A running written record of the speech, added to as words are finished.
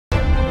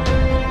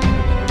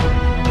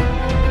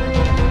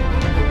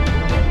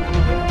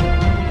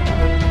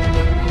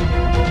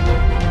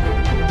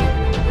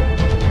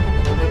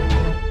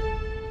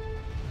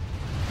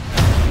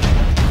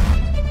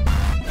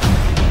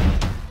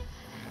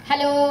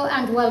Hello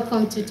and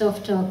welcome to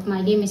Tough Talk. My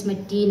name is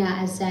Medina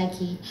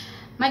Azaki.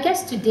 My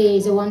guest today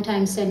is a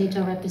one-time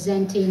senator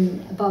representing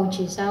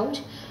Bauchi South.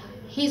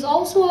 He's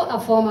also a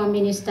former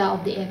minister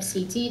of the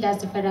EFCC,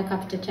 that's the Federal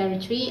Capital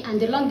Territory, and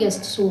the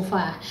longest so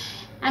far.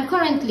 And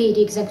currently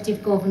the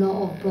executive governor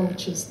of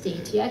Bauchi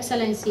State. Your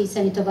Excellency,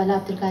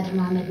 Sen.Bala Abdulkadir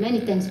Mohammed, many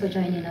thanks for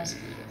joining us.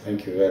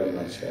 Thank you very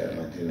much,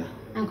 Medina.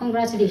 And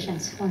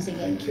congratulations once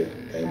again. Thank you.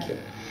 Thank you.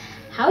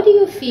 How do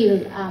you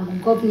feel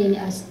governing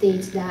a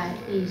state that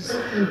is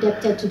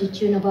indebted to the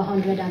tune of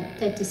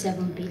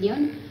 137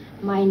 billion,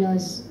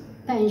 minus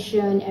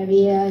pension,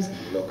 arrears,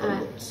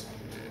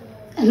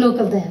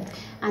 local debt?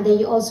 And then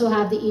you also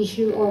have the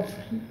issue of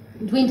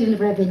dwindling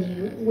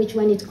revenue, which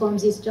when it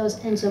comes, it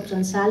just ends up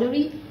on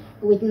salary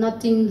with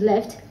nothing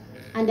left.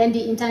 And then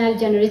the internal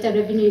generated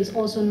revenue is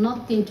also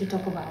nothing to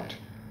talk about.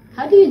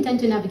 How do you intend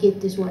to navigate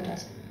these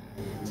waters?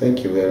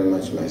 Thank you very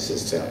much, my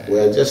sister. We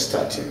are just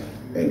starting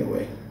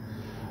anyway.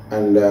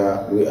 And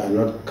we are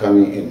not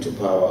coming into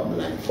power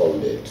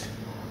blindfolded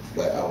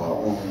by our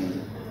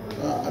own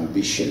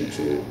ambition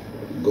to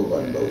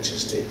govern Bauchi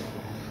State.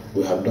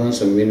 We have done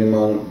some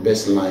minimal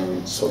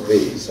baseline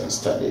surveys and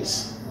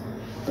studies.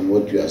 And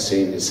what you are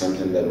saying is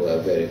something that we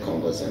are very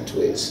conversant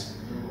with.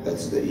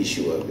 That's the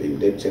issue of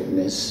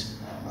indebtedness,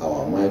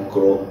 our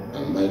micro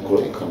and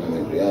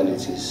microeconomic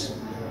realities,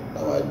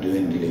 our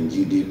dwindling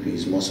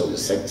GDPs. Most of the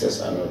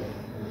sectors are not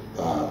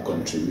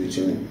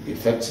contributing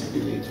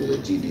effectively to the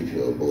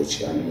GDP of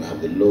Bauchi, and we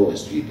have the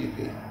lowest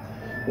GDP.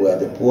 We are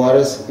the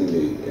poorest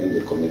in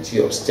the Committee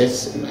of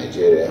States in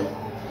Nigeria,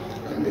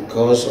 and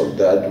because of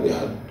that we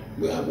have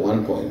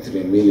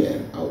 1.3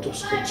 million out of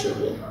school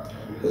children,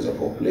 with a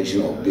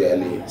population of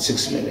barely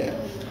 6 million.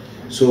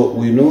 So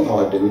we know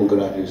our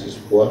demographics is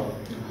poor.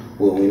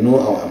 We know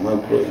our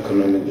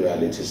macroeconomic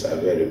realities are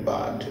very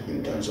bad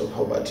in terms of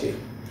poverty,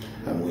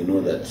 and we know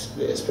that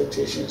the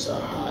expectations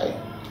are high.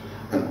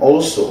 And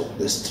also,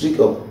 the streak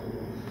of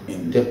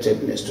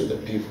indebtedness to the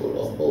people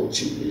of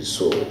Bauchi is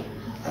so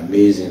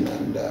amazing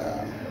and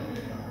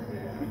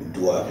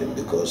dwarfing,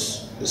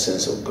 because the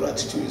sense of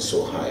gratitude is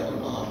so high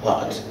on our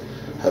part,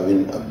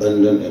 having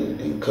abandoned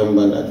an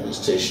incumbent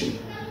administration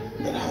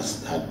that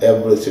has had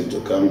everything to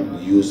come,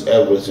 used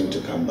everything to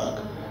come back,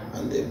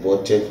 and they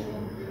voted,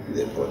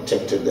 they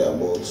protected their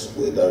votes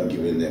without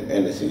giving them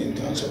anything in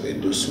terms of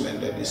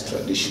inducement that is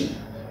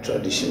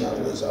traditional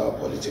with our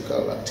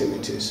political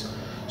activities.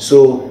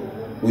 So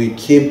we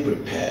came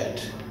prepared,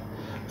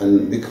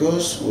 and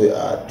because we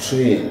are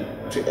trained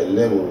to a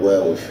level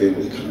where we feel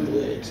we can do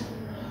it,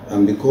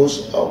 and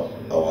because of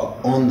our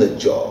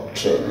on-the-job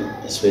training,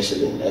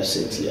 especially in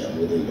FCT and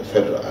within the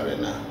federal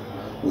arena,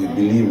 we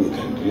believe we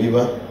can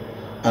deliver.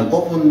 And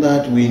upon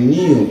that, we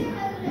knew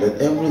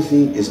that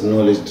everything is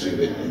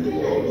knowledge-driven in the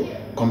world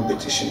of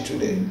competition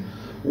today.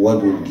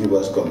 What will give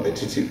us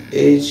competitive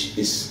edge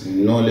is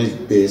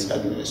knowledge-based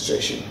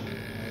administration,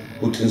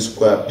 putting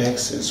square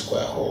pegs in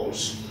square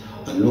holes,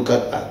 and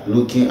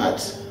looking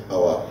at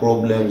our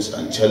problems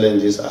and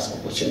challenges as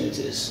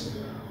opportunities.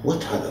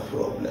 What are the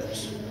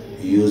problems?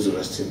 Youth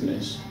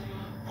restiveness,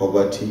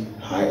 poverty,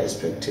 high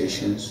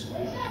expectations,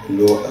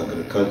 low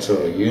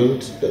agricultural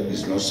yield that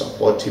is not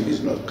supportive,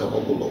 is not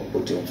capable of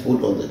putting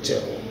food on the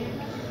table.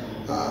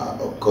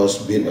 Of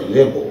course, being a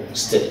labor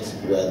state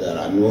where there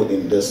are no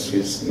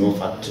industries, no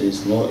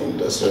factories, no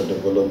industrial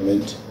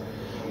development,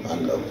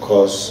 and of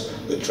course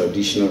the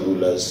traditional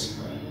rulers,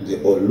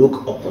 they all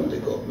look upon the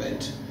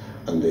government,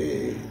 and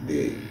the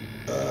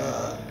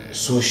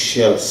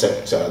social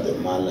sector, the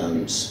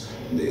malams,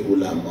 the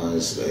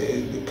ulamas,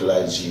 the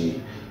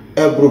clergy,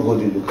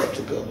 everybody look up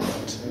to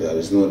government. There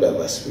is no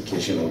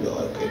diversification of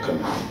the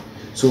economy.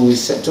 So we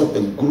set up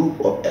a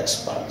group of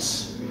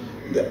experts,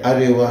 the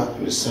Arewa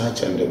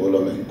Research and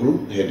Development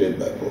Group, headed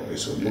by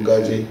Professor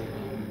Bugaji.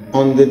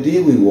 On the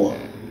day we won,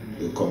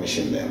 we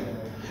commissioned them.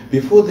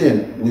 Before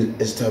then, we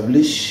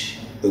established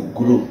a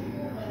group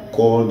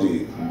called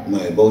the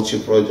My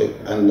Bauchi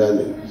Project under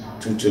the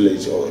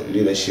tutelage or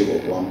leadership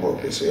of one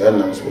professor,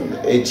 from the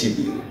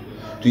ATBU,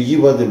 to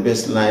give us the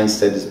baseline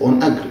studies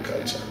on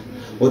agriculture.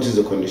 What is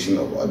the condition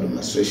of our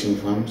demonstration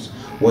farms?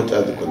 What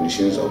are the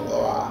conditions of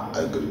our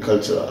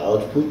agricultural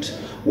output?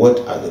 What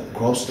are the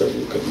crops that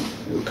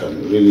we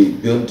can really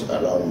build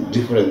around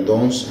different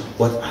zones?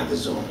 What are the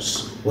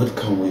zones? What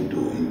can we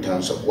do in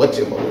terms of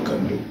whatever we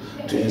can do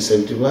to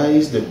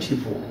incentivize the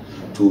people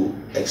to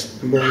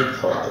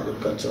exploit our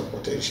agricultural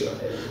potential?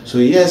 So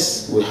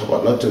yes, we have a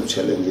lot of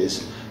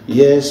challenges.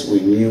 Yes, we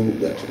knew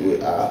that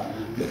we are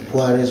the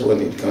poorest when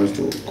it comes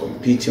to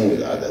competing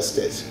with other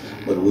states,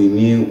 but we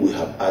knew we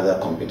have other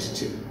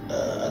competitive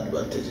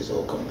advantages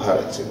or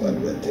comparative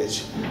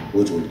advantage,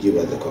 which would give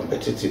us the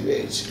competitive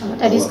edge.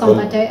 What is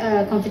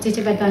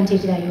competitive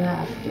advantage that you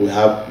have? We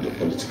have the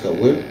political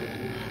will,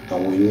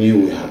 and we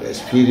knew we have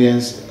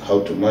experience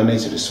how to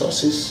manage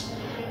resources,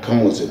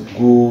 come with a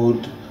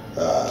good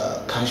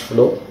cash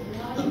flow,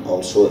 and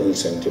also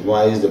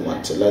incentivize the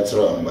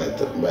multilateral and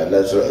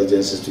bilateral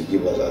agencies to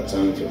give us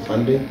alternative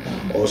funding,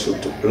 also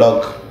to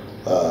plug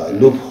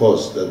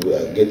loopholes that we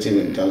are getting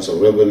in terms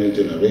of revenue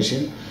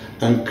generation,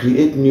 and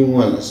create new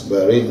ones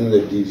by raising the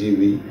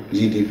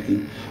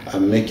GDP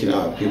and making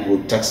our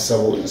people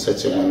taxable in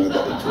such a manner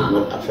that it will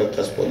not affect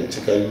us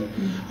politically,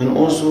 and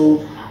also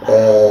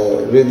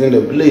raising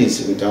the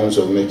blades in terms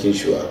of making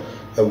sure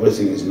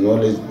everything is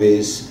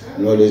knowledge-based,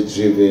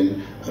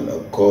 knowledge-driven, and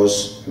of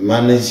course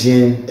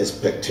managing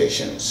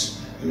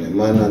expectations in a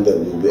manner that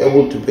we'll be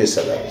able to pay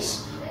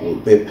salaries, we'll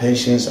pay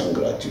pensions and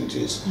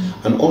gratuities,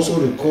 and also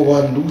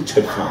recover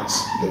looted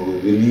funds that we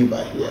believe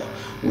are here.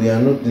 We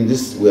are not in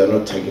this. We are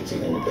not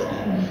targeting anybody.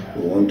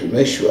 We want to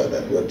make sure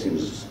that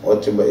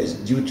whatever is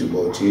due to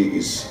Bauchi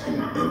is in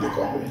the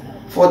company.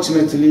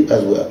 Fortunately,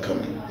 as we are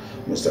coming,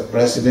 Mr.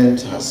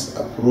 President has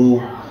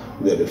approved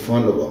the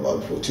refund of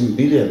about 14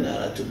 billion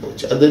naira to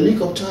Bauchi at the nick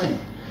of time.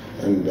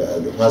 And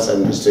the past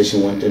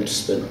administration wanted to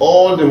spend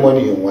all the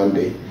money in one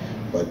day,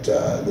 but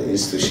the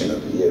institution of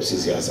the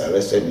EFCC has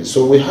arrested it.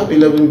 So we have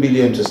 11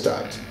 billion to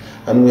start,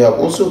 and we have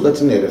also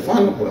gotten a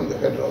refund from the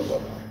federal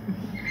government.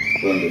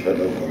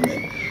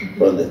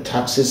 From the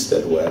taxes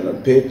that were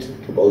not paid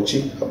to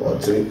Bauchi,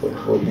 about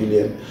 3.4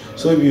 billion.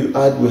 So if you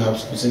add, we have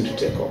something to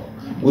take on,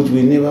 which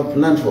we never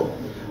planned for.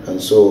 And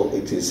so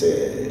it is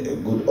a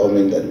good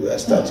omen that we are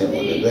starting on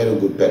a very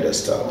good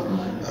pedestal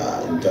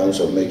in terms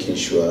of making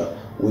sure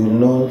we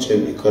launch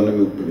an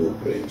economic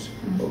blueprint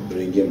of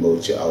bringing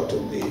Bauchi out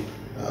of the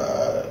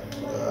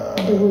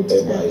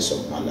advice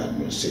of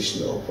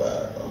maladministration of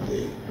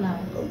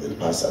the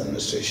past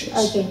administrations.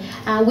 Okay,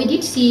 we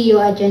did see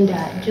your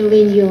agenda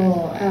during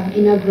your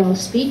inaugural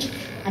speech.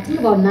 I think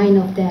about 9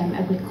 of them: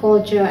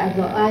 agriculture,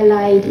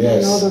 agro-allied,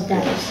 and all of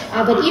that.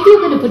 But if you're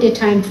going to put a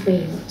time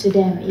frame to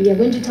them, if you're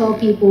going to tell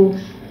people,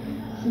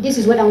 this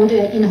is what I want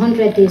to in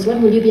 100 days,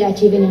 what will you be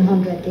achieving in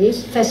 100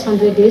 days? First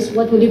 100 days,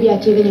 what will you be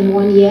achieving in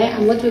 1 year?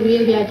 And what will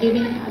you be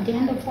achieving at the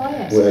end of 4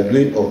 years? We are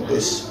doing all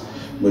this,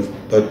 but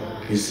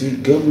you see,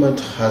 government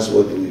has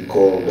what we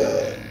call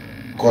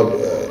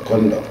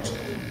conduct,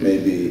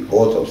 maybe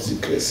oath of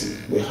secrecy.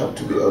 We have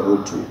to be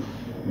able to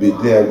be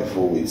there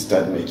before we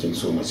start making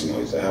so much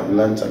noise. I have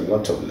learned a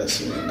lot of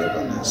lessons in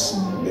governance,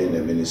 being a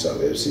minister of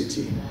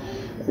FCT.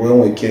 When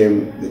we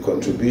came, the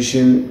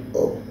contribution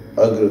of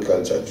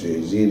agriculture to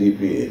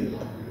GDP in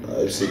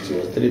FCT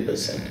was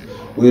 3%.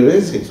 We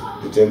raised it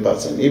to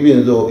 10%,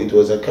 even though it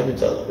was a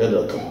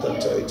federal capital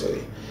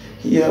territory.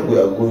 Here we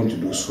are going to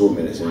do so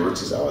many things,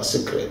 which is our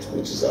secret,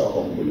 which is our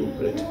own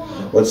blueprint.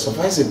 But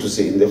suffice it to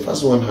say, in the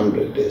first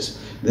 100 days,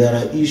 there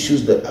are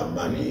issues that are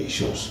burning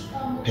issues.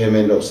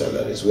 Payment of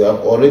salaries. We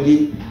have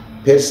already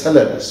paid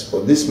salaries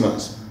for this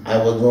month. I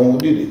was the one who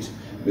did it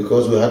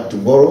because we had to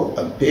borrow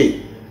and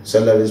pay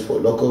salaries for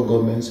local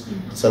governments,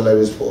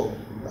 salaries for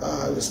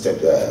the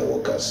state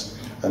workers.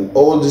 And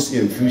all this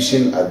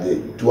infusion at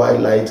the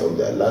twilight of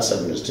the last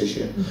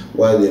administration,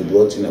 while they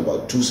brought in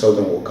about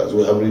 2,000 workers,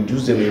 we have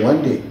reduced them in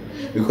 1 day.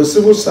 Because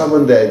civil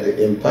servants, they are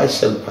the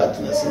impartial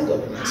partners in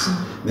governance.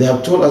 They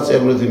have told us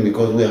everything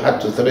because we had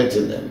to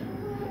threaten them.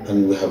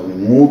 And we have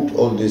removed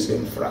all these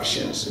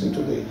infractions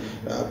into the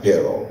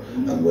payroll.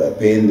 And we are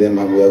paying them,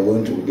 and we are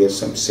going to get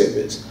some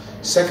savings.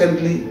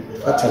 Secondly,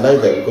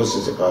 fertilizer, because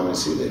it's a farming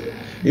season.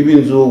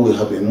 Even though we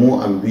have a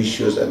more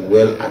ambitious and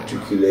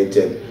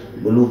well-articulated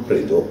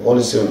blueprint or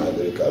policy on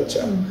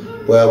agriculture,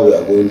 where we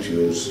are going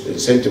to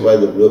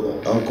incentivize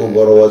the anchor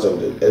borrowers of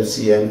the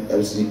FCN,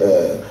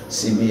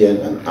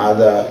 CBN, and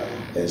other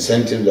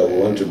incentives that we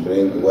want to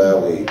bring, where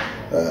we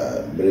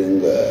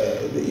bring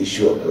the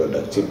issue of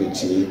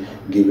productivity,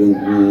 giving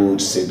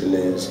good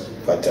seedlings,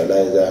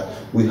 fertilizer.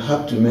 We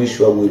have to make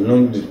sure we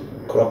launch the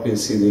cropping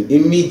season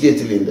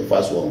immediately in the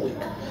first 1 week.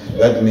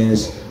 That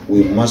means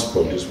we must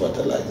produce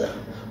fertilizer.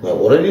 We have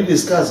already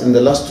discussed in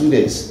the last 2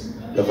 days.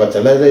 The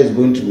fertilizer is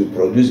going to be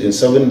produced in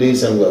 7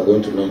 days, and we are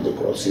going to launch the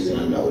crop season,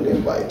 and I will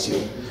invite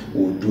you.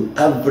 We will do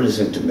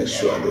everything to make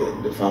sure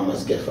the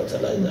farmers get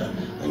fertilizer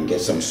and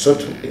get some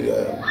sort of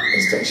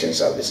extension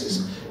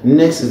services.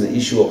 Next is the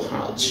issue of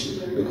Hajj,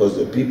 because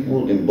the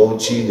people in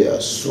Bauchi, they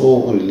are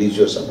so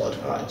religious about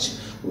Hajj.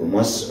 We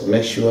must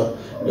make sure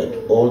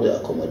that all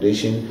the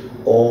accommodation,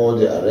 all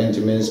the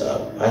arrangements are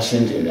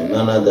fashioned in a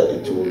manner that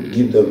it will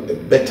give them a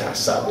better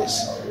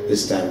service.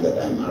 This time that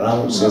I'm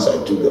around, since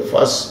I took the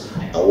first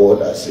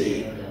award as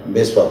a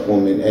best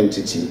performing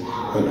entity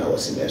when I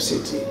was in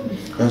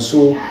FCT. And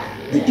so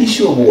the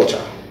issue of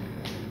water,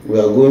 we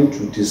are going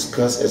to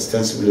discuss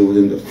extensively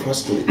within the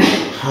first week.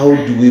 How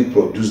do we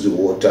produce the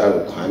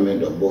water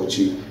requirement of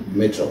Bauchi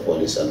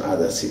metropolis and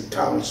other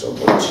towns of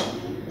Bauchi,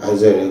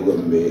 Azere,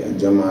 Gombe, and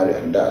Jamari,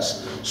 and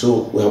Das.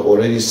 So we have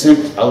already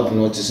sent out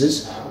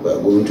notices. We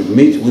are going to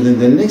meet within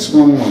the next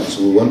 1 month.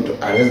 We want to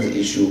address the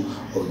issue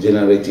of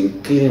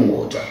generating clean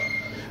water.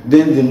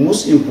 Then the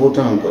most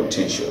important and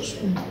contentious,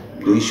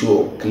 the issue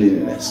of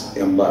cleanliness,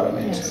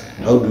 environment. Yes.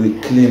 How do we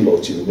clean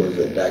Bauchi because of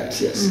the dark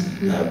tears?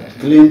 I have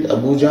cleaned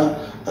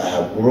Abuja. I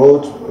have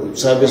brought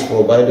service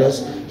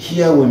providers.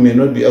 Here we may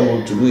not be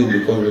able to do it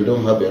because we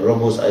don't have a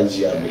robust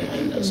IGR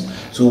behind us.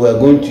 So we are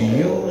going to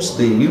use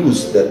the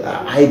youth that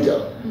are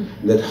idle,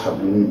 that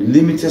have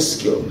limited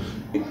skill,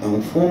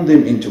 and form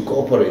them into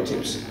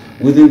cooperatives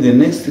within the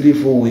next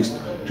 3-4 weeks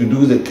to to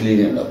do the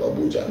cleaning of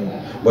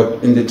Abuja.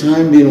 But in the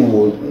time being, we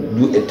will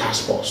do a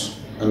task force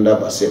under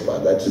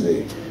BASEPA, that is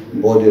the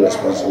body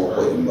responsible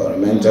for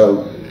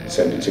environmental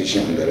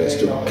sanitation and the rest,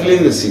 to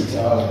clean the city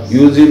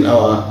using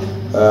our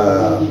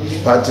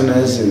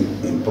partners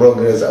in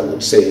progress, I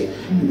would say,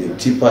 the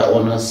tipper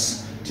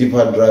owners,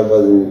 tipper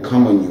drivers who will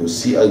come and you will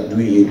see us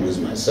doing it with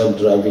myself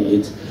driving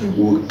it.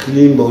 We will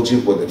clean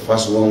Bauchi for the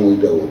first 1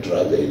 week that will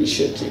drive the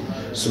initiative.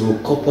 So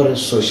corporate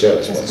social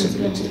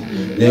responsibility.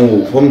 Then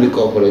we'll form the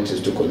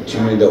cooperatives to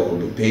continue that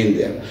we'll be paying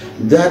them.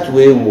 That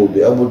way we'll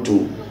be able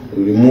to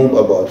remove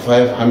about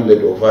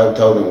 500 or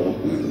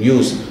 5,000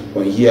 youths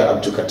from here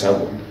up to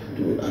Katago.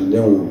 And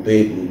then we'll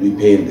be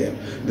paying them.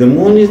 The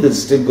money that the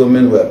state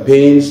government were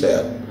paying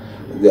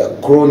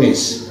their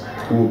cronies,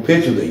 we will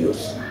pay to the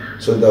youth,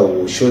 so that we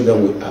will show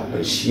them we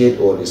appreciate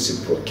or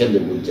reciprocate the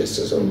good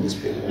gestures of these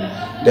people.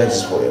 That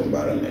is for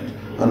environment.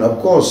 And of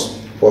course,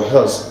 for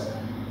health,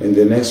 in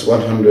the next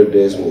 100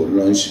 days, we will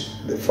launch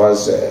the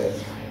first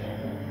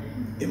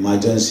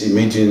emergency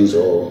meetings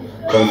or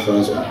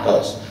conference on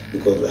health,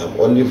 because we have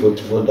only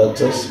 44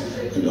 doctors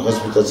and the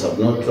hospitals have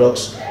no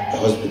drugs, the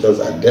hospitals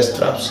are death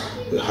traps.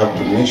 We have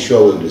to make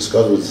sure we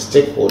discuss with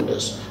the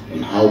stakeholders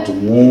on how to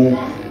move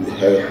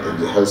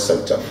the health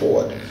sector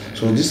forward.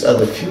 So these are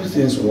the few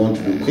things we want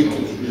to do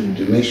quickly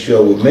to make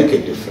sure we make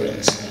a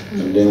difference,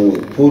 and then we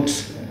put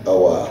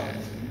our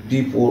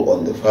people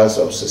on the path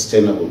of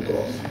sustainable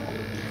growth.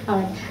 All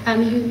right.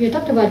 You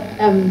talked about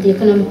the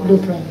economic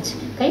blueprint.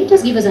 Can you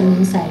just give us an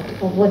insight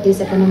of what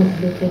this economic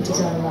blueprint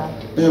is all about?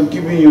 I'm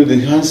giving you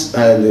the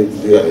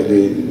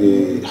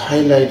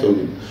highlight of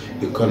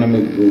the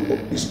economic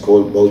blueprint is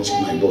called My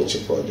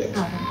Bauchi project.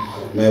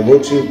 My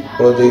Bauchi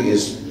project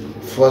is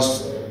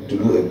first to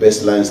do a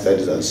baseline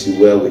studies and see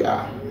where we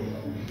are.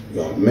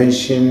 You have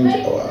mentioned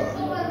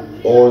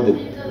all the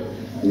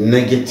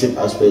negative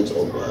aspects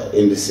of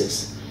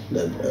indices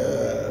that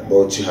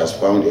Bauchi has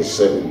found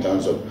itself in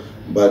terms of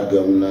bad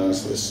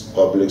governance, this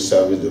public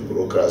service, the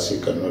bureaucracy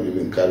cannot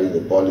even carry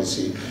the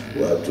policy.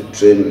 We have to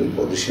train and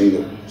position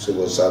the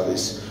civil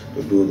service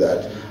to do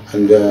that.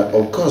 And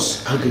of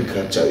course,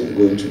 agriculture is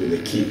going to be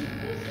the key.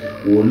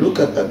 We will look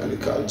at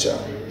agriculture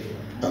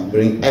and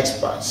bring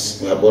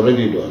experts. We have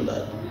already done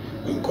that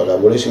in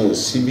collaboration with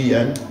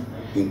CBN,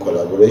 in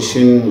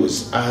collaboration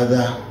with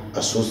other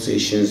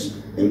associations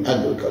in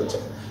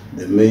agriculture,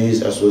 the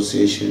Maize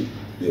Association,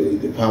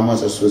 the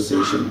Farmers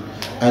Association,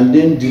 and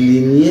then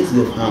delineate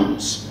the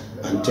farms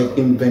and take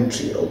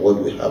inventory of what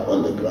we have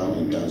on the ground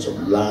in terms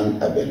of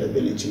land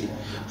availability,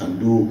 and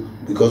do,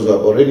 because we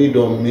have already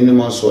done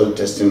minimal soil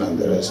testing and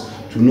the rest,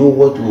 to know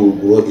what we will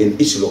grow in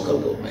each local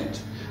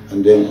government,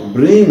 and then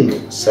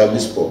bring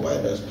service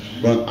providers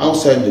from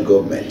outside the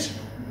government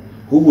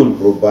who will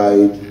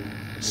provide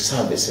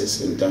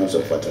services in terms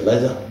of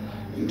fertilizer,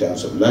 in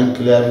terms of land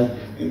clearing,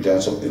 in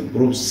terms of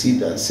improved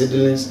seed and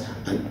seedlings,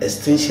 and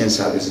extension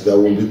services that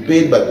will be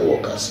paid by the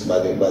workers, by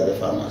the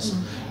farmers.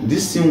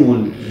 This thing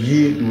will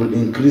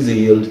increase the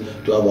yield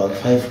to about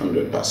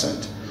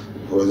 500%.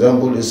 For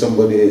example, if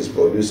somebody is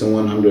producing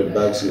 100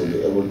 bags, he will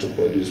be able to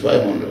produce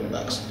 500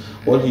 bags.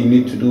 What he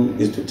needs to do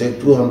is to take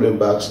 200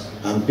 bags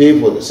and pay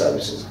for the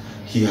services.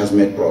 He has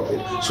made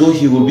profit. So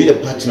he will be a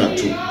partner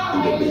too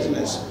in the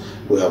business.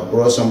 We have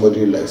brought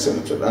somebody like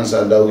Senator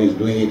Ansada, who is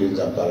doing it in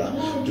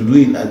Sen.Bala, to do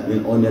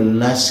it on a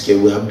large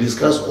scale. We have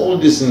discussed all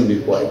these things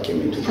before I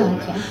came into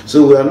government. Okay.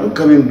 So we are not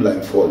coming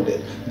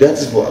blindfolded. That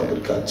is for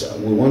agriculture.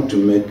 We want to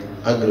make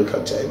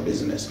agriculture a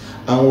business.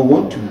 And we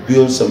want to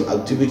build some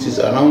activities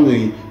around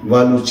the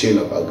value chain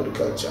of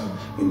agriculture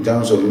in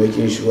terms of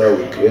making sure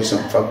we create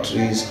some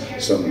factories,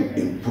 some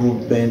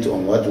improvement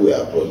on what we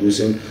are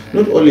producing,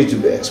 not only to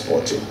be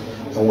exported.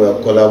 And we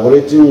are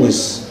collaborating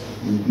with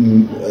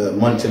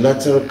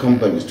multilateral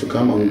companies to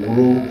come and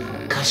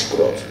grow cash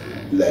crops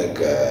like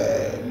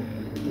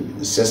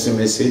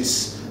sesame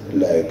seeds,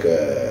 like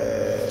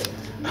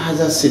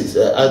other seeds,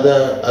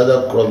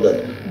 other crops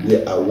that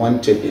they are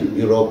wanted in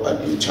Europe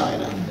and in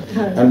China.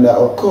 And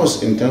of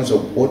course, in terms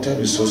of water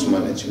resource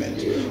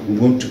management, we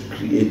want to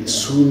create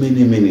so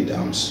many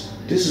dams.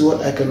 This is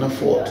what I can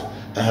afford.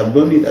 I have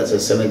done it as a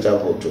senator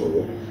for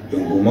Toro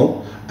in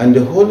Gumo, and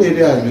the whole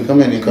area has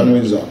become an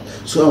economic zone.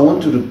 So I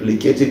want to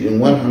replicate it in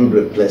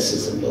 100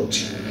 places in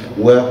Bauchi,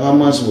 where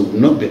farmers will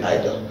not be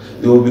idle.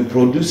 They will be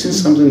producing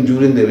something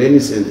during the rainy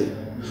season.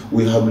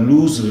 We have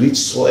loose, rich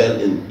soil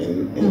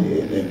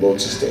in Bauchi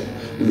State.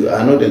 We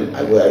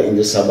are in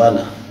the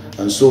savannah,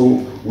 and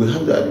so we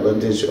have the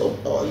advantage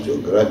of our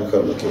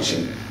geographical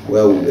location,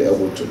 where we'll be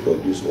able to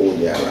produce all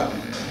year round.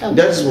 Okay.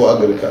 That is for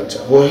agriculture.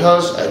 For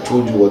health, I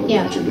told you what we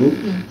want to do,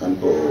 and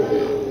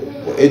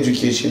for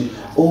education,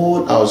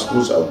 all our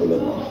schools are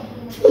full.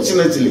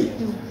 Fortunately,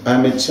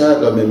 I'm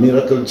a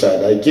miracle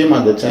child. I came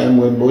at the time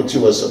when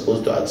Bauchi was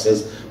supposed to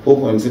access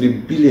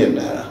 4.3 billion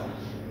naira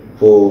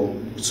from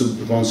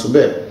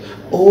Subeb.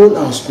 All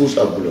our schools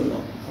are blown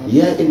up.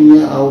 Year in,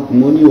 year out,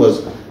 money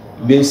was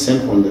being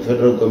sent from the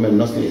federal government,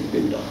 nothing has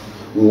been done.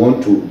 We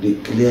want to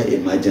declare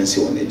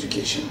emergency on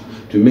education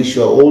to make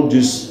sure all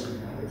this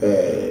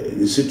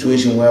the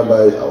situation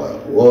whereby our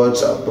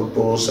words, our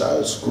purpose,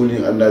 our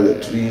schooling under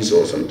the trees,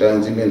 or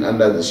sometimes even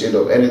under the shade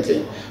of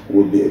anything,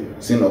 will be a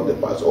thing of the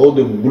past. All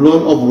the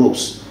blown up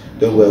groups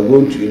that we are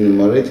going to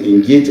enumerate,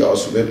 engage our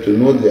SUBEB to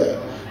know their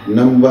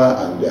number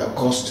and their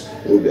cost,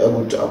 will be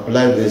able to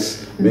apply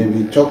this.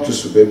 Maybe talk to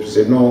SUBEB to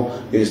say,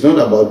 no, it's not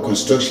about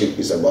construction,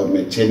 it's about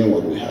maintaining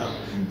what we have.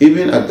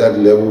 Even at that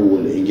level,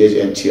 we'll engage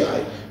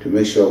NTI to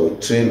make sure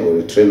we train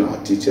or retrain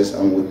our teachers,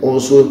 and we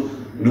also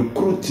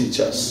recruit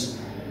teachers.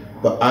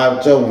 But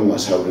after, we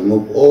must have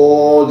removed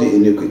all the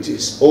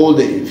iniquities, all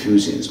the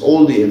infusions,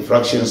 all the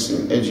infractions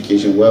in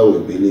education, where we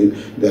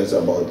believe there's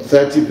about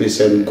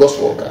 30% ghost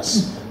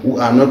workers who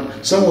are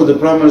not, some of the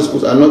primary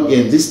schools are not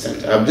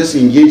existent. I've just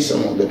engaged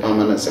some of the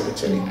permanent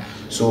secretary.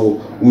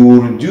 So we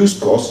will reduce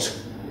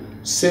cost,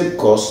 save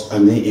costs,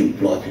 and then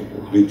employ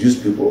people,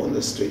 reduce people on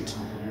the street.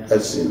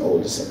 That's in all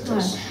the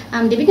sectors.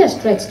 The biggest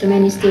threat to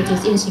many states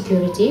is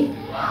insecurity.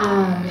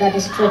 That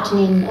is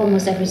threatening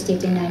almost every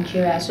state in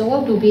Nigeria. So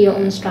what will be your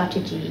own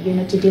strategy,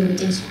 to deal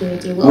with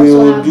insecurity? We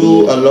will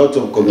do a lot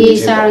of community.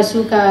 The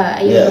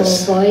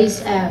Sarasuka,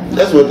 boys.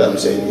 That's what I'm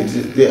saying.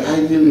 The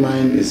ideal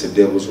mind is a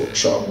devil's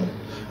workshop.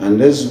 And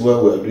that's why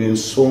we're doing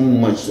so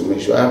much to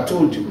make sure. I've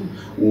told you,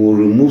 we will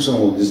remove some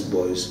of these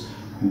boys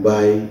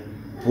by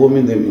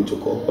forming them into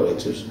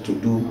cooperatives to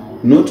do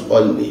not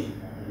only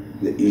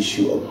the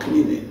issue of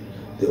cleaning.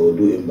 They will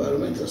do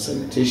environmental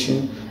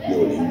sanitation, they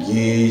will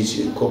engage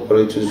in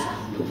cooperatives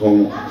to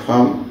form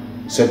farm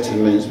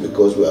settlements,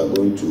 because we are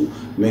going to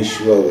make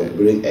sure we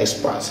bring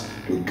experts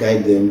to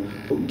guide them,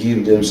 to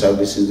give them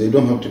services. They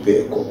don't have to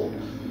pay a call.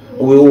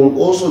 We will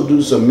also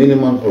do some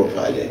minimal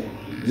profiling.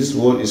 This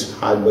work is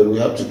hard, but we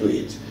have to do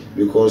it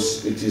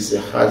because it is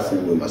a hard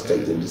thing. We must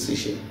take the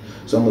decision.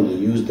 Some of the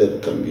youth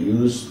that can be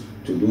used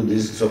to do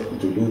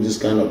this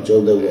kind of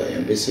job that we are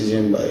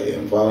envisaging by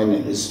empowering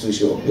an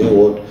institution of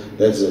Hayward,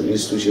 that is an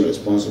institution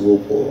responsible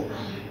for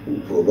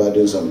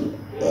providing some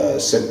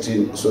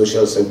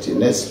social safety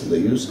nets to the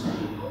youth,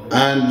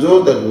 and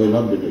those that will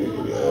not be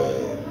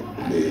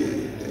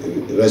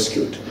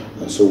rescued.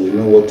 And so we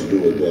know what to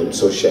do with them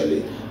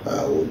socially.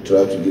 We'll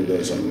try to give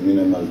them some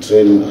minimal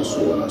training and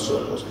so on and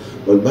so forth.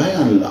 But by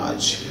and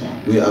large,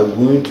 we are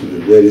going to be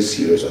very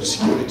serious on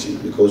security,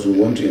 because we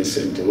want to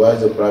incentivize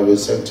the private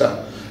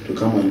sector to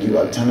come and give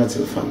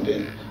alternative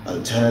funding,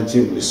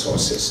 alternative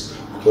resources,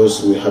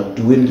 because we have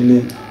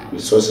dwindling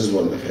resources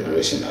from the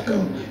Federation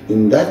account.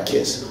 In that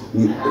case,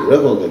 we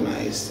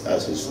recognize,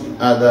 as is in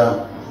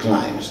other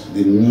climes,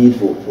 the need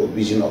for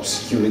provision of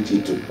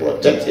security to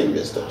protect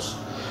investors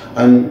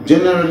and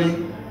generally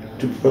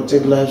to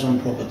protect lives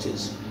and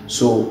properties.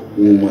 So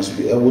we must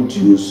be able to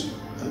use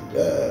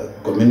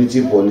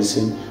community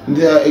policing.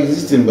 They are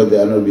existing, but they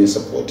are not being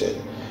supported.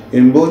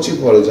 In Bauchi,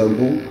 for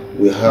example,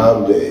 we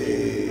have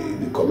the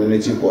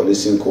community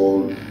policing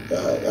called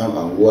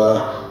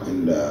Angwa,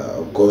 and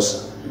of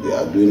course they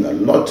are doing a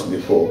lot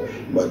before,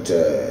 but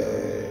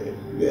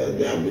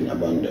they have been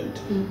abandoned.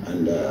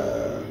 And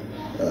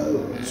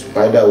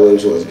Spider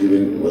Wells was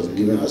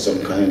giving us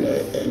some kind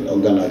of an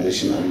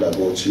organization under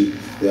Bauchi.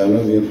 They are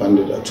not being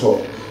funded at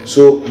all.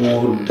 So we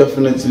will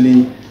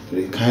definitely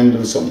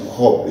rekindle some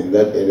hope in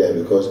that area,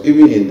 because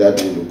even in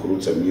that we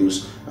recruit some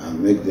youth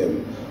and make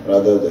them,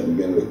 rather than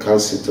being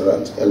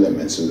recalcitrant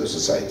elements in the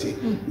society,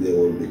 they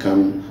will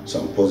become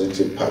some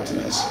positive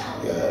partners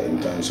in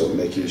terms of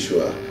making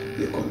sure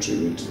they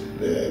contribute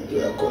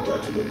their quota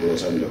to the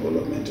growth and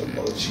development of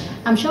Bauchi.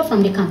 I'm sure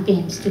from the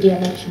campaigns to the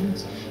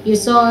elections, you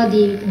saw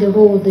the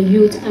role the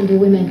youth and the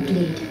women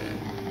played.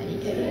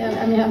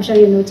 I'm sure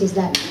you noticed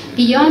that.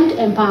 Beyond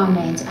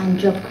empowerment and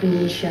job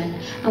creation,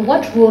 and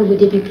what role would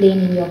they be playing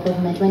in your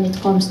government when it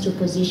comes to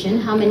position?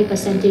 How many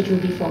percentage will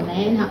be for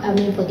men, how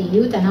many for the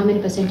youth, and how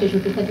many percentage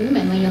will be for the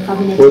women when your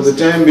cabinet For the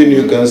time being,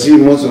 you can see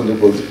most of the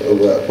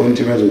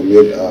appointments we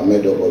made are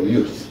made up of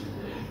youth.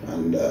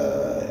 And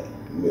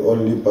the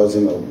only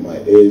person of my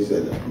age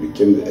that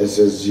became the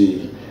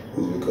SSG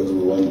is because we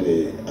want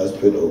the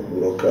aspect of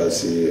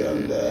bureaucracy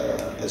and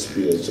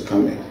experience to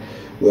come in.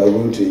 We are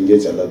going to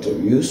engage a lot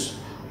of youth.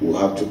 We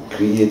have to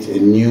create a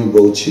new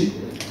Bauchi,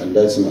 and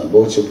that's my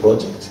Bauchi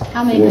project.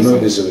 How many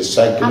percent? This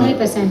recycling. How many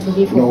percent will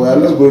be for? No, we are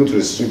not going to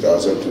restrict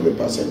ourselves to the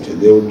percentage.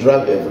 They will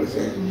drag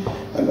everything.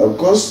 And of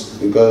course,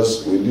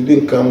 because we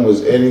didn't come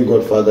with any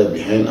godfather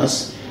behind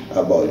us,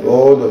 about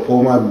all the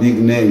former big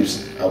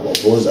names have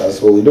opposed us,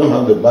 so we don't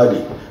have the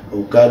body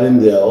of carrying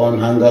their own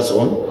hangers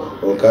on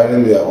or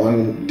carrying their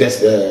own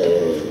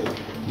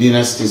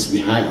dynasties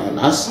behind on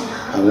us.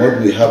 And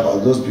what we have are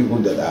those people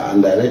that are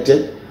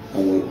underrated.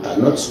 And we are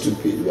not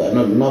stupid, we are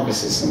not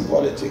novices in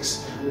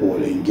politics. We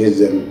will engage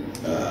them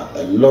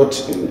a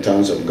lot in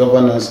terms of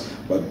governance,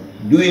 but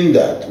doing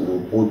that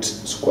will put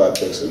square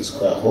pegs in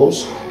square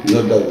holes,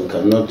 not that we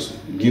cannot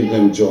give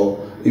them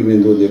job,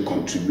 even though they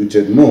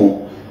contributed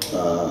more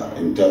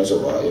in terms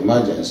of our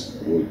emergence.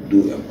 We'll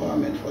do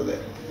empowerment for them.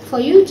 For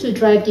you to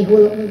drive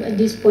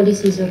these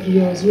policies of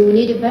yours, you will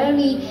need a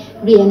very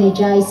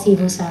re-energized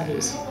civil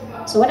service.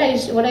 So what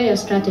are your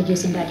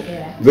strategies in that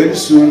area? Very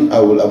soon, I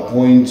will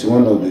appoint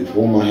one of the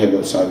former head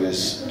of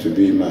service to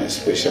be my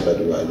special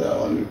advisor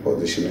on the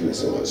position in the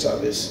civil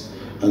service.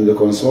 And the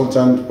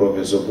consultant,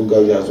 Professor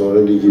Abdulkadir, has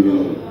already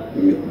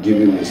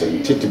given me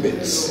some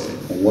tidbits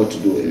on what to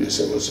do in the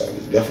civil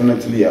service.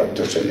 Definitely, I've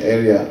touched an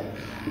area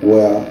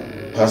where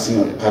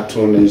personal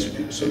patronage,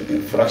 some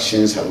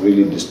infractions have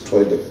really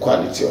destroyed the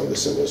quality of the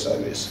civil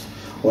service.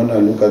 When I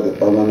look at the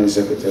permanent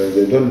secretaries,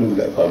 they don't look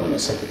like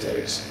permanent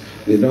secretaries.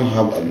 They don't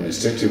have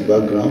administrative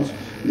backgrounds.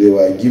 They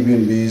were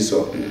given these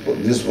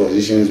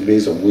positions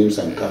based on whims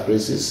and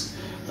caprices,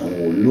 and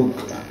we'll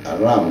look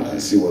around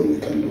and see what we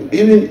can do.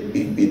 Even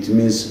if it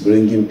means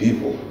bringing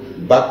people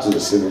back to the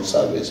civil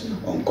service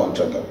on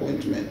contract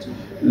appointment.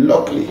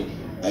 Luckily,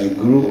 I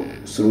grew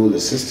through the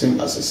system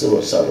as a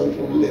civil servant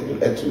from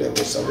level 8 to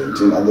level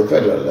 17 at the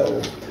federal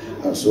level.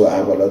 And so I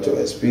have a lot of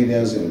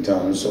experience in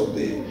terms of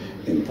the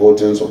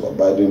importance of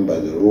abiding by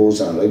the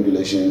rules and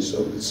regulations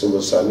of the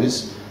civil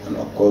service, and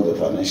of course the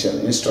financial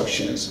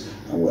instructions,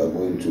 and we are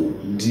going to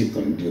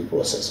deepen due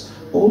process.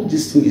 All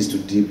this thing is to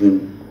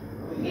deepen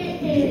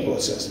due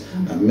process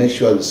and make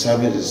sure the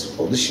service is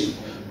positioned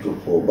to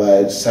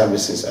provide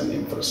services and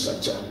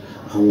infrastructure.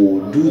 And we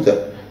will do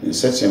that in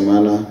such a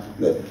manner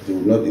that it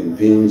will not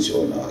impinge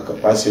on our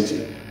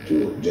capacity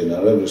to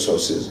generate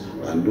resources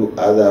and do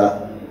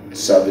other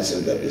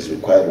services that is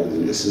required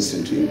within the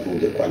system to improve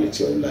the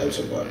quality of lives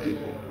of our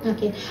people.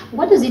 Okay.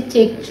 What does it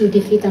take to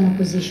defeat an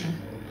opposition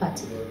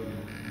party?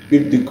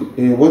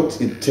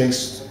 What it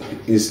takes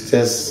is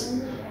just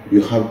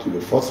you have to be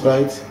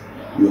forthright,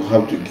 you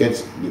have to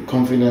get the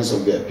confidence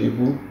of their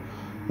people.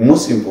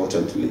 Most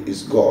importantly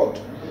is God,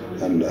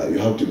 and you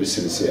have to be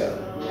sincere.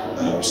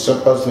 I have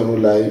suffered through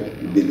life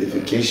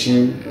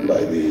vilification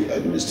by the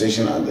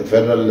administration at the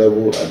federal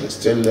level, at the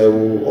state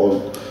level,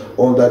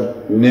 all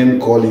that name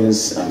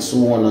callings and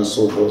so on and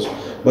so forth.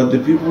 But the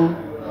people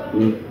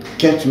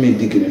kept me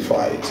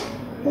dignified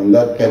on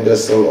that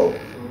pedestal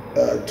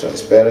of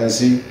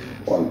transparency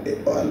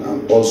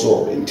and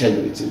also of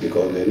integrity,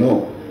 because they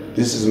know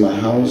this is my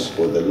house.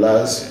 For the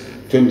last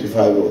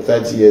 25 or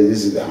 30 years,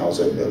 this is the house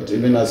I built.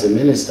 Even as a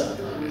minister,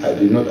 I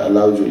did not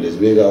allow Julius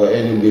Berger or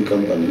any big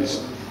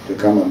companies to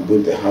come and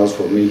build a house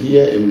for me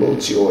here in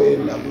Bauchi or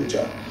in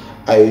Abuja.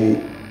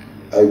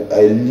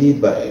 I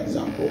lead by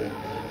example,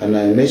 and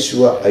I make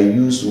sure I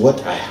use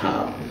what I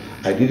have.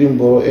 I didn't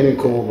borrow any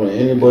cover from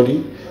anybody.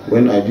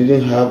 When I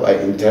didn't have, I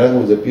interact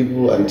with the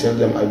people and tell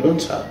them I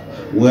don't have.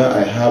 Where I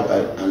have, I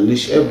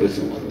unleash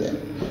everything on them.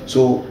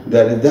 So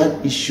there is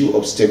that issue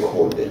of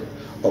stakeholding,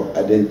 of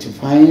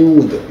identifying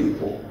with the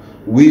people,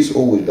 with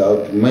or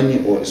without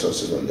money or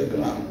resources on the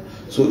ground.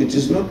 So it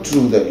is not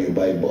true that you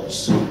buy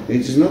boss.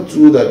 It is not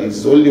true that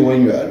it's only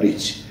when you are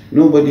rich.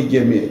 Nobody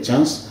gave me a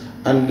chance,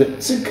 and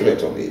the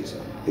secret of it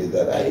is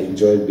that I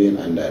enjoy being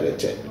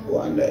underrated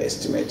or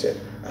underestimated,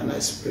 and I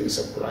spring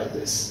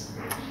surprises.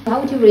 How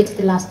would you rate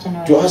the last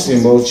generation? To us in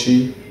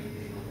Bauchi,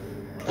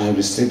 I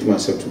restrict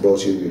myself to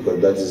Bauchi because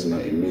that is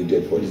my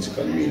immediate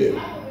political milieu.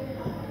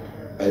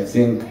 I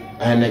think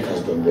INEC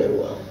has done very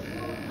well,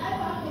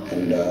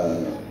 and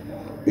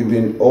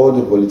even all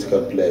the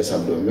political players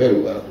have done very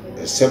well,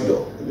 except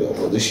the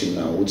opposition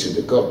now, which is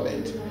the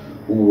government,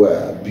 who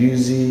were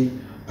abusing,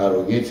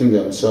 arrogating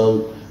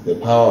themselves the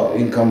power of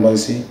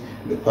incumbency,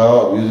 the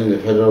power of using the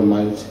federal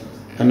might.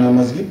 And I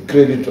must give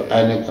credit to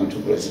INEC and to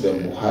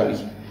President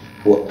Buhari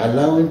for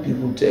allowing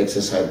people to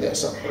exercise their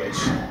suffrage,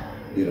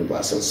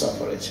 universal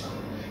suffrage.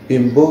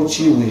 In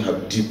Bauchi, we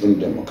have deepened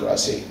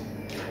democracy.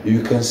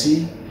 You can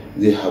see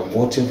they have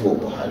voted for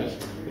Buhari,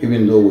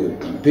 even though we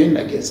campaigned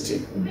against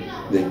him.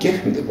 They gave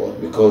him the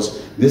vote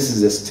because this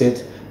is a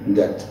state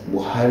that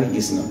Buhari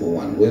is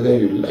 #1, whether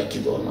you like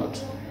it or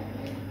not.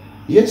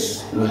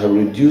 Yes, we have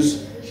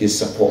reduced his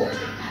support,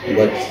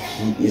 but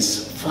he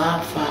is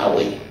far, far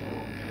away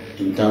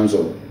in terms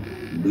of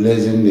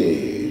blazing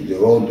the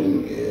road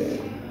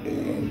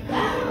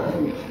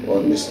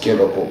on the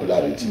scale of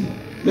popularity.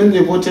 Then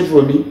they voted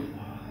for me,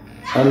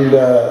 and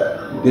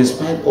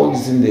despite all the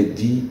things they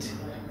did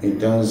in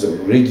terms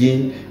of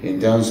rigging, in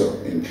terms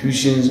of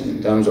infusions,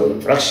 in terms of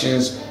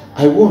infractions,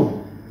 I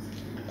won.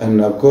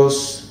 And of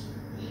course,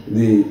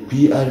 the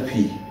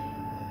PRP,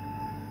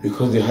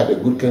 because they had a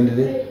good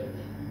candidate,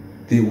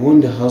 they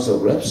won the House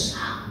of Reps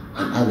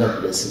and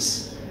other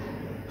places.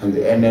 And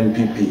the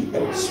NNPP,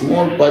 a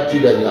small party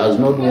that has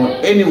not won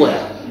anywhere,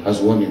 has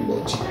won in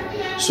Bauchi.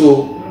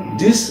 So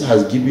this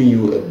has given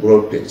you a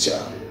broad picture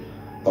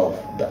of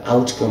the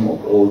outcome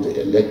of all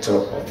the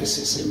electoral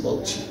offices in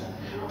Bauchi.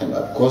 And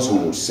of course, we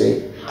would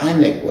say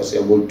INEC was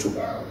able to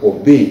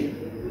obey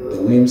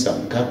the whims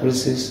and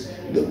caprices,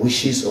 the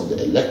wishes of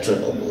the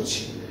electorate of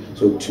Bauchi.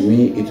 So to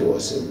me, it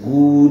was a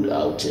good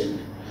outing.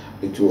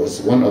 It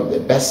was one of the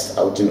best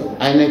outing of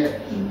INEC,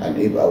 and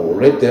if I would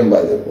rate them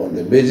on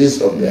the basis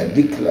of their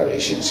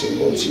declarations in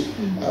Bauchi,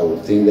 I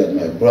would think that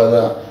my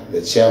brother,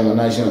 the chairman,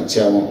 national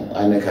chairman of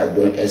INEC, has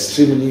done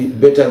extremely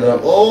better than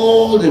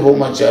all the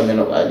former chairmen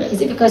of INEC.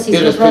 Is it because he's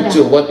your brother?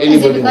 Irrespective of what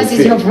anybody would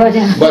he's your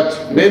brother?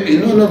 But maybe,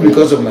 no, not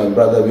because of my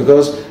brother,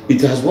 because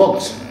it has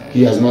worked.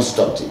 He has not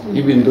stopped it,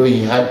 even though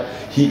he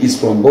is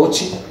from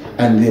Bauchi,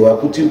 and they were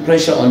putting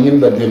pressure on him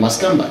that they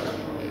must come back.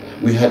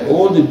 We had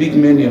all the big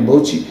men in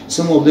Bauchi,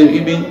 some of them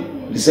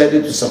even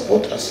decided to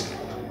support us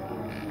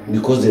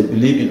because they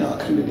believe in our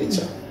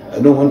candidature. I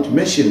don't want to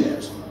mention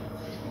names.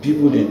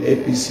 People in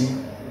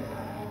APC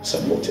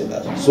supported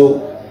us.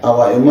 So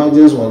our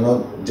emergence was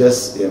not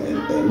just a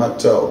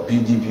matter of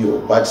PDP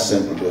or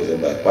partisan, it was a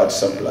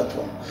bipartisan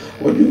platform.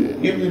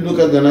 If you look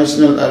at the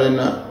national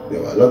arena,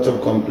 there were a lot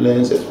of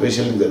complaints,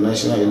 especially the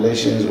national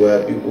elections,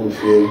 where people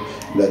feel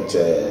that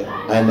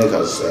INEC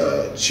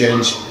has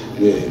changed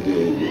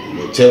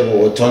the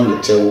table or turned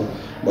the table.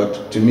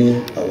 But to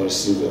me, I will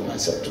still go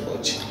myself to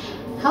Bauchi.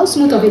 How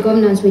smooth of a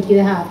governance would you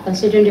have,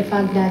 considering the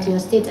fact that your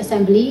state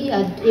assembly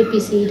are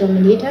APC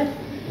dominated?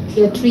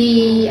 Your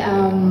 3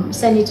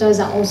 senators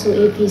are also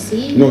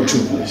APC. No, 2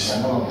 please.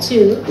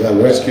 2? Yeah,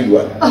 rescued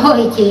 1.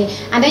 Oh, okay.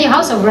 And then your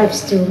House of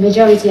Reps too,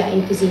 majority are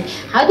APC.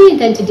 How do you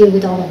intend to deal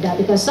with all of that?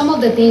 Because some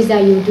of the things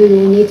that you do,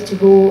 you need to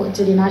go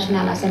to the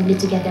National Assembly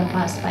to get them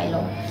passed by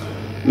law.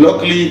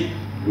 Luckily,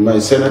 my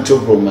senator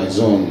from my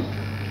zone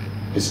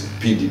is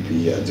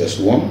PDP. I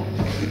just won,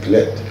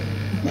 declared.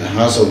 My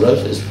House of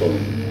Reps is from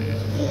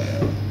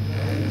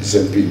the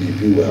same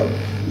PDP. We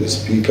have the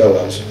Speaker, we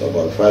have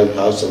about 5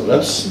 House of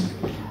Reps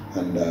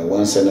and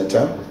 1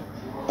 senator.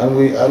 And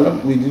we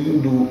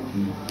didn't do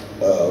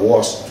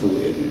worse too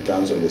in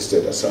terms of the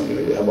State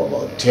Assembly. We have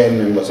about 10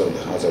 members of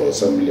the House of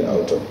Assembly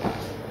out of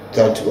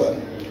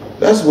 31.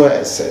 That's why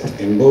I said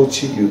in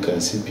Bauchi you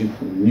can see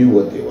people knew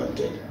what they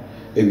wanted.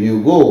 If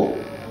you go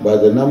by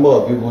the number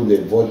of people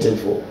they voted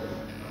for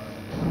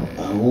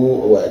and who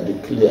were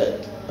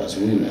declared as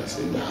winners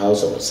in the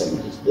House of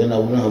Assemblies, then I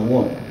wouldn't have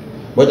won.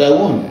 But I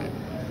won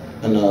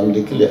and I am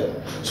declared.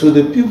 So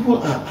the people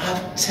are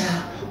after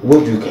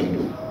what you can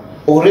do.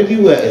 Already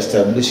we are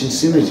establishing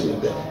synergy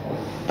with them.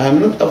 I'm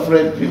not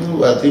afraid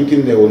people are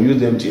thinking they will use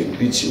them to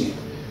impeach me.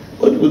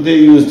 What would they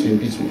use to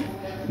impeach me?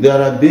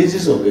 There are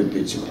bases of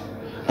impeachment.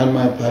 And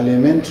my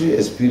parliamentary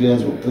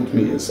experience will put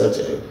me in such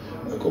a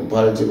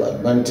comparative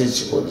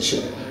advantage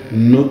position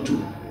not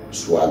to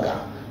swagger,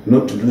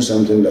 not to do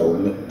something that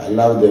will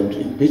allow them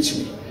to impeach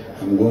me.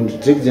 I'm going to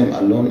take them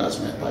along as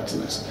my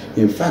partners.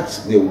 In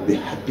fact, they will be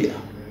happier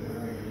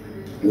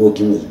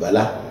working with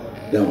Bala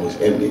than with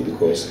MA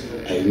because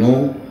I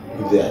know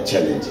their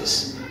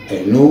challenges.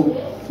 I know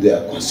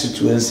their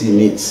constituency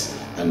needs.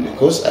 And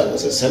because I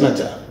was a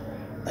senator,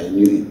 I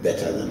knew it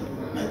better than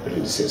my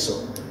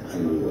predecessor.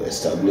 And we will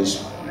establish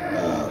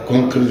a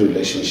concrete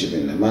relationship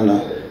in a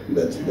manner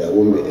that there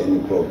won't be any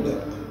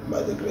problem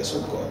by the grace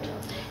of God.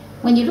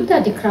 When you looked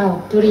at the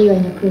crowd during your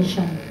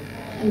inauguration,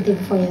 the day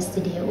before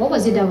yesterday, what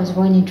was it that was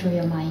running through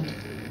your mind?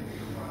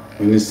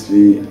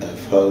 Honestly, I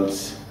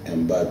felt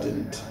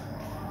emburdened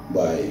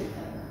by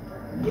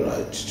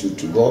gratitude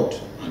to God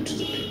and to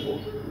the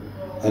people.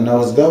 And I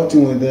was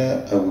doubting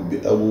whether I would be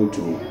able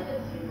to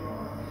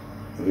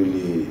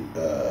really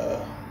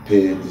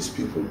pay these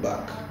people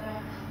back.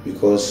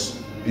 Because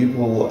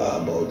people who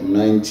are about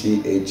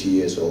 90, 80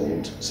 years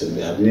old said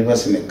they have never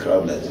seen a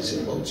crowd like this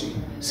in Bauchi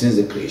since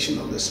the creation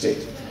of the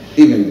state,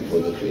 even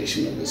before the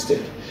creation of the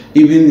state,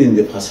 even in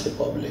the past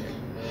republic.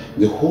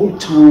 The whole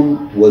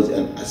town was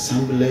an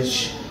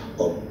assemblage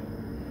of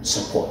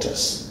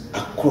supporters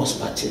across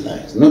party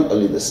lines, not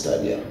only the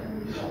stadium.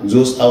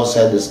 Those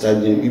outside the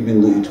stadium,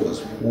 even though it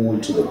was full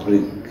to the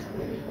brink,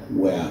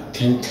 were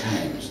 10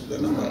 times the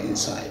number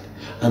inside.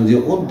 And they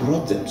all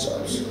brought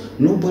themselves.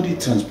 Nobody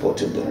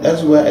transported them.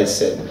 That's why I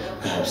said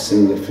I have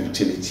seen the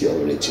futility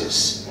of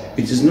riches.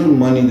 It is not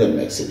money that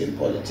makes it in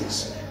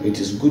politics. It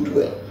is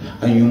goodwill.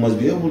 And you must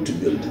be able to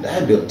build it.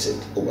 I built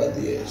it over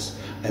the years.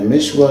 I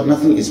made sure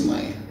nothing is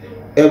mine.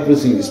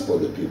 Everything is for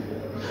the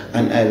people.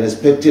 And I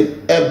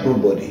respected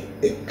everybody.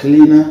 A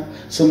cleaner,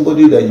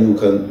 somebody that you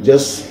can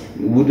just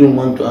wouldn't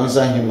want to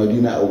answer him or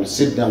dinner, I will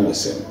sit down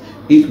with him,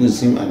 eat with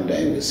him and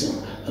dine with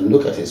him, and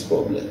look at his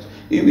problems.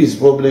 If his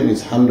problem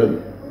is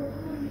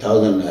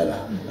 100,000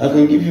 naira, I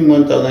can give him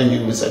 1,000, he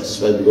will be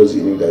satisfied because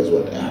he knew that's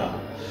what I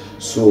have.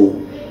 So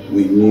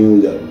we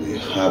knew that we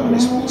have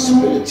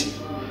responsibility,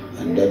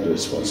 and that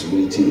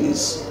responsibility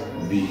is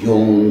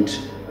beyond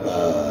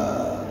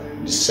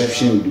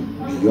deception,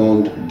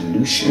 beyond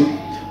delusion.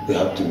 We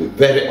have to be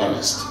very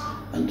honest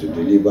and to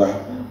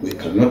deliver. We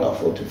cannot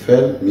afford to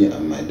fail, me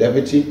and my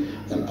deputy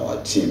and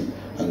our team.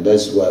 And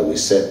that's why we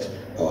said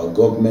our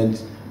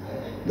government,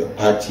 the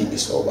party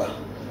is over.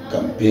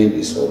 Campaign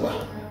is over.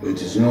 It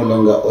is no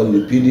longer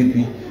only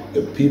PDP.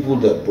 The people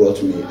that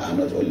brought me are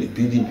not only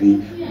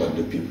PDP, but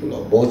the people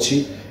of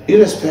Bauchi,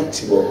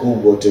 irrespective of who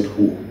voted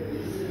who.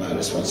 My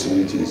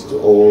responsibility is to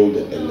all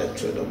the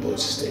electorate of Bauchi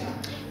State.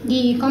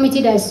 The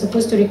committee that is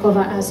supposed to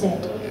recover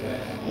asset,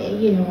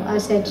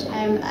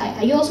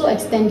 are you also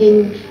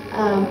extending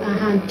a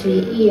hand to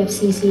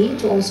EFCC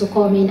to also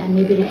come in and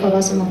maybe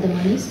recover some of the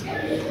monies?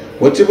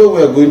 Whatever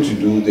we are going to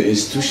do, the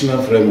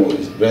institutional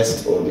framework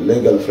rests, or the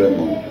legal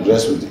framework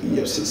rests with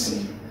the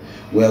EFCC.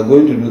 We are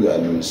going to do the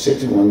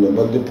administrative one,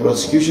 but the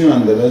prosecution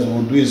and the rest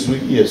we'll do is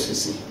with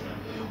EFCC.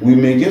 We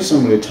may get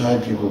some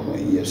retired people from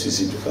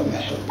EFCC to come and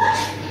help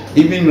us.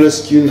 Even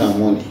rescuing our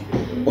money.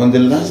 On the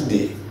last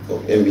day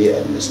of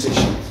MBA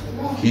administration,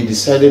 he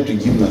decided to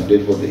give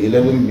mandate for the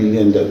 11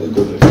 billion that we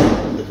got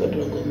from the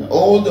federal government.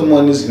 All the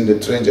monies in the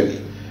treasury,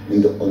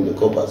 on the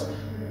coppers.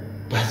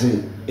 But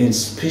in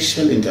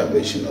special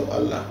intervention of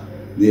Allah,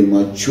 we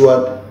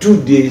matured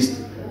 2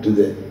 days to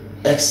the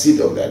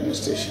exit of the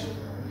administration.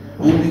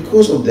 And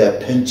because of their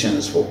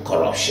penchants for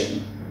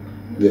corruption,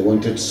 they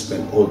wanted to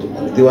spend all the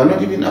money. They were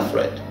not even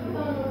afraid.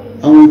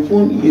 And we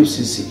phoned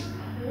EFCC.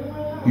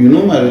 You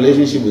know my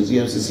relationship with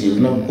EFCC is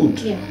not good.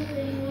 Yeah.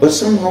 But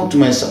somehow, to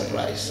my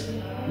surprise,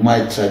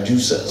 my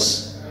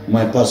traducers,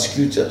 my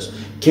prosecutors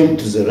came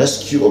to the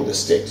rescue of the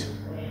state,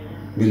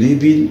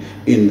 believing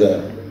in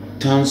the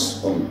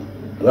terms of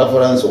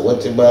reference or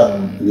whatever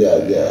of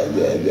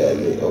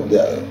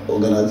their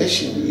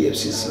organization, the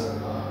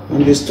EFCC.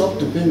 And they stopped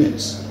the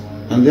payments.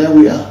 And there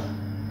we are.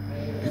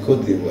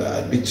 Because they were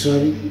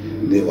arbitrary,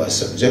 they were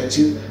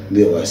subjective,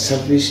 they were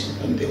selfish,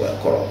 and they were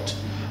corrupt.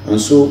 And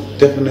so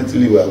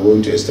definitely we are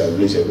going to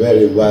establish a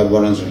very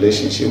vibrant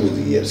relationship with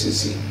the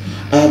EFCC.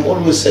 I have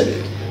always said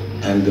it,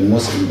 I'm the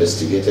most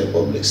investigated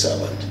public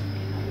servant.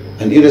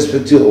 And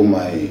irrespective of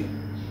my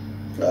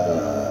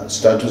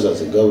status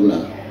as a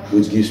governor,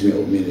 which gives me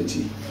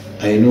immunity,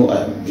 I know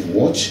I am being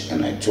watched,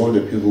 and I told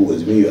the people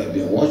with me, you are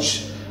being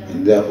watched,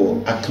 and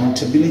therefore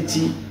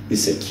accountability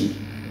is a key.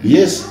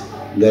 Yes,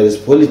 there is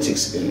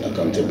politics in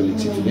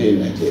accountability today in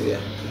Nigeria,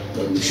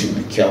 but we should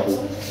be careful,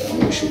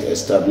 and we should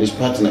establish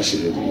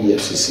partnership with the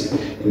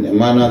EFCC in a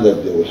manner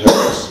that they will help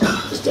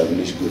us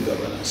establish good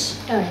governance.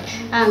 All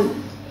right.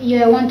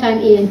 You're a one-time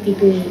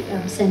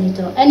ANPP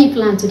senator. Any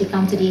plan to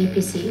come to the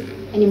APC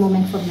any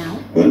moment from now?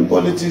 Well,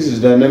 politics is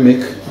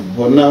dynamic.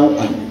 For now,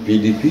 I'm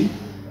PDP.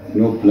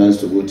 No plans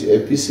to go to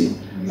APC.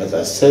 As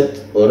I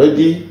said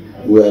already,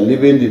 we are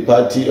leaving the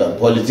party and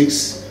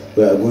politics.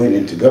 We are going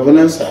into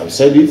governance. I have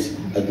said it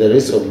at the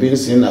risk of being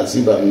seen as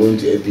if I'm going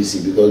to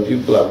APC, because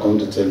people have come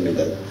to tell me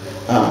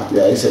that,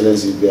 Your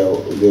Excellency,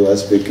 they were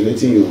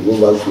speculating you will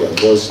go back to your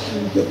boss,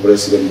 the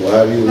President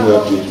Buhari, who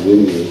helped you to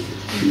win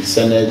the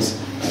Senate,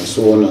 and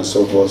so on and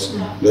so forth.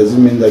 Does it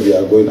mean that you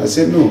are going? I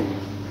said, no.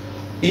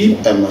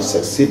 If I must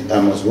succeed, I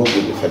must work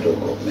with the federal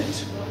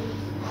government.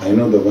 I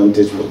know the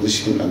vantage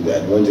position and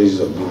the advantages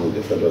of being with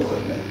the federal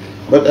government.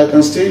 But I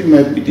can stay in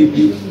my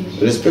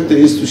PDP, respect the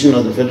institution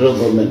of the federal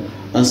government,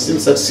 and still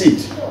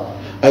succeed.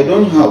 I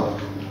don't have,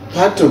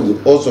 part of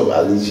the oath of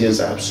allegiance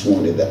I have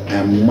sworn is that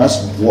I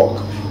must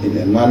work in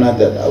a manner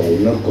that I will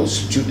not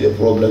constitute a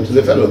problem to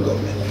the federal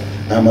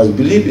government. I must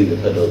believe in the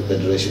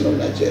Federation of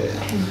Nigeria.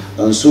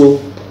 And so,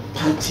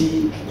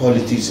 party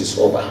politics is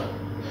over.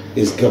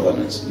 It's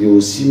governance. You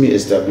will see me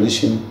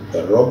establishing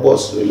a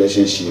robust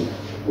relationship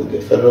with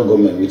the federal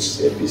government, which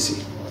is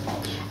APC.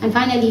 And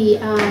finally,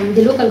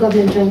 the local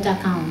government joint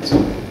account.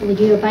 Would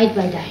you abide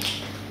by that?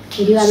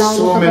 Would you allow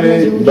so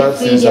many bad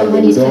things have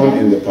been done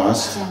in the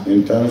past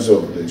in terms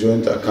of the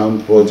joint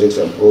account projects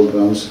and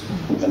programs,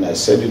 and I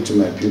said it to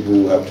my people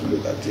who have to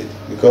look at it,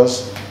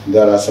 because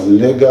there are some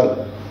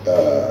legal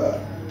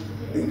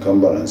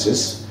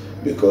encumbrances,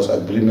 because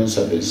agreements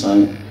have been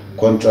signed,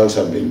 contracts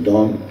have been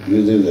done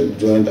using the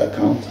joint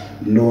account,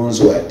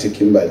 loans were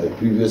taken by the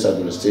previous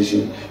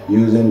administration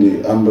using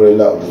the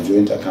umbrella of the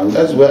joint account.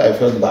 That's where I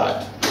felt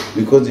bad,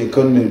 because the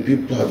economy,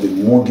 people have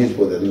been mortgaged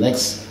for the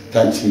next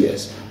 30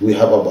 years. We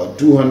have about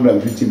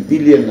 250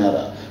 billion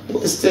naira.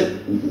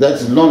 That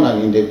is loan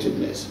and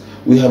indebtedness.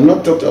 We have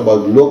not talked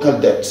about local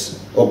debts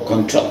of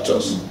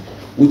contractors,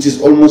 which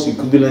is almost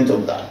equivalent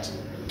of that.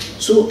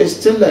 So it's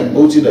still like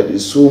Bauchi that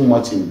is so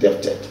much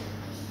indebted.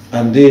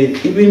 And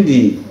even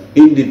the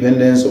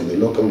independence of the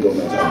local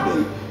government have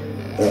been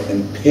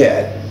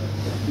impaired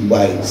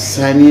by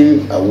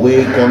signing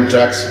away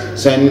contracts,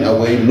 signing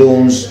away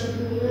loans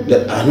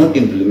that are not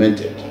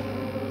implemented.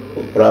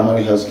 For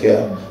primary health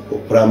care, for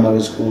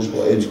primary schools,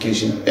 for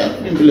education, they are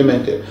not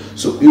implemented.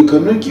 So you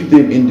cannot give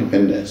them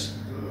independence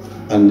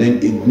and then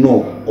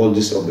ignore all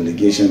these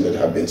obligations that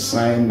have been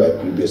signed by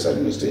previous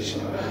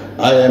administration.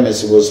 I am a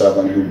civil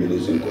servant who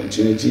believes in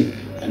continuity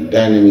and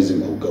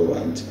dynamism of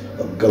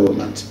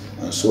government.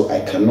 And so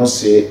I cannot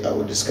say I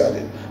will discard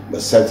it,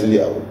 but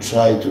certainly I will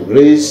try to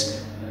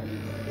raise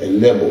a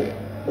level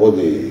or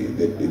the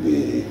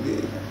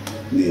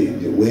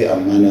way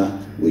and manner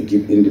we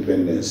give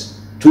independence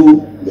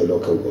to the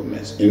local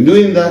governments. In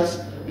doing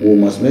that, we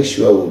must make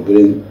sure we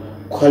bring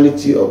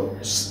quality of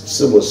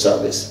civil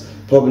service,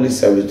 public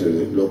service to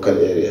the local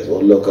areas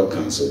or local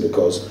council,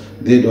 because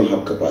they don't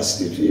have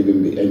capacity to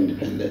even be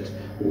independent.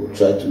 We will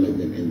try to make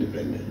them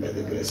independent by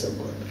the grace of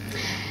God.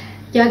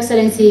 Your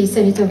Excellency,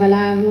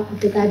 Sen.Bala,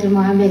 Abdulkadir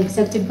Mohammed,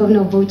 Executive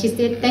Governor of Bauchi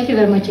State, thank you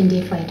very much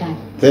indeed for your time.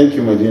 Thank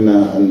you,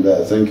 Medina, and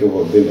thank you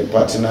for being a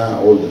partner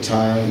all the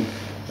time.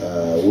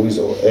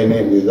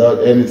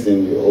 Without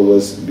anything, you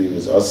always be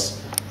with us.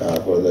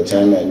 For the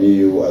time I knew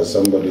you as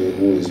somebody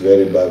who is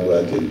very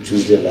background in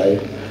Tuesday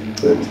life,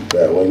 but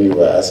when you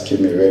were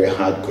asking me very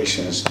hard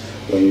questions,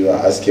 when you were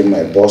asking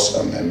my boss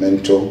and my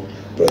mentor,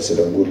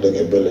 President Goodluck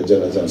Ebele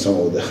Jonathan, some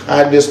of the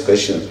hardest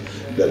questions,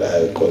 that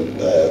I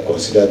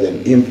consider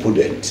them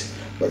impudent.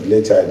 But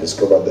later I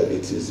discovered that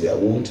it is their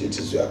wound, it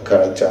is their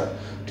character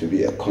to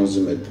be a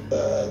consummate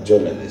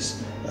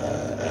journalist.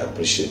 I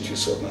appreciate you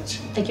so much.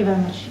 Thank you very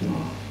much.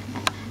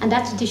 And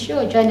that's the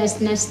show. Join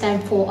us next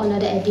time for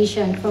another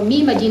edition. From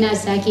me, Medina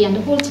Zaki, and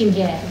the whole team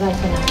here. Bye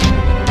for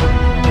now.